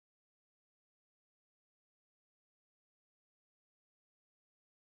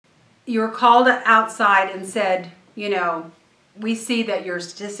you were called outside and said, you know, we see that your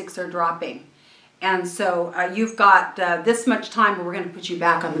statistics are dropping. And so you've got this much time where we're going to put you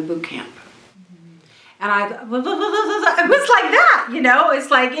back on the boot camp. And it was like that, you know, it's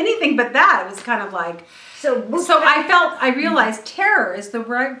like anything but that. It was kind of like, so I realized terror is the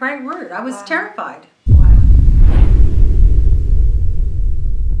right word. I was terrified. Wow.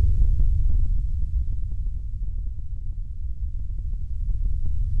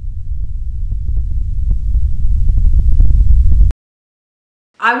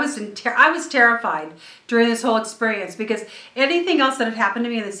 I was terrified during this whole experience, because anything else that had happened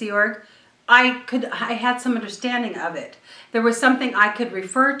to me in the Sea Org, I had some understanding of it. There was something I could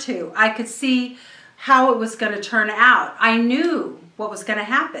refer to. I could see how it was going to turn out. I knew what was going to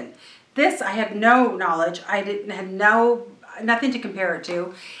happen. This, I had no knowledge. I had nothing to compare it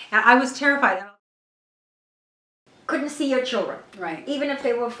to. And I was terrified. Couldn't see your children. Right. Even if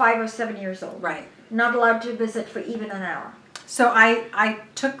they were 5 or 7 years old. Right. Not allowed to visit for even an hour. So I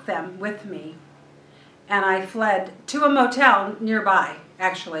took them with me, and I fled to a motel nearby,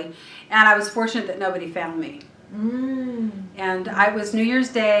 actually. And I was fortunate that nobody found me. And it was New Year's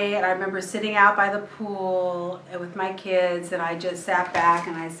Day, and I remember sitting out by the pool with my kids, and I just sat back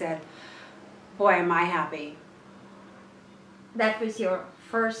and I said, boy, am I happy. That was your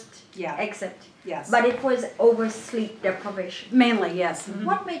first exit. Yes. But it was over sleep deprivation. Mainly, yes.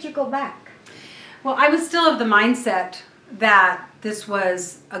 What made you go back? Well, I was still of the mindset that this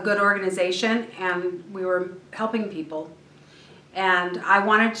was a good organization and we were helping people. And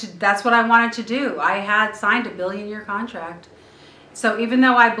that's what I wanted to do. I had signed a billion-year contract. So even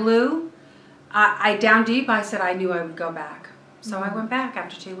though I blew, I down deep, I said I knew I would go back. So I went back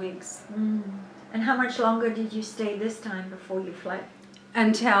after 2 weeks. And how much longer did you stay this time before you fled?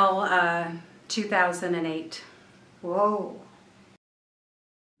 Until 2008. Whoa.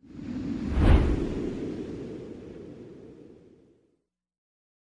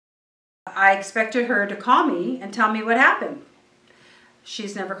 I expected her to call me and tell me what happened.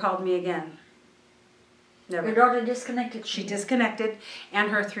 She's never called me again. Never. Your daughter disconnected. She disconnected, and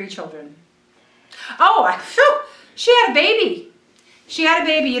her 3 children. Oh, she had a baby. She had a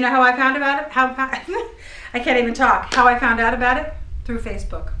baby. You know how I found about it? I can't even talk. How I found out about it? Through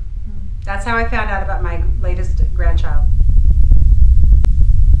Facebook. That's how I found out about my latest grandchild.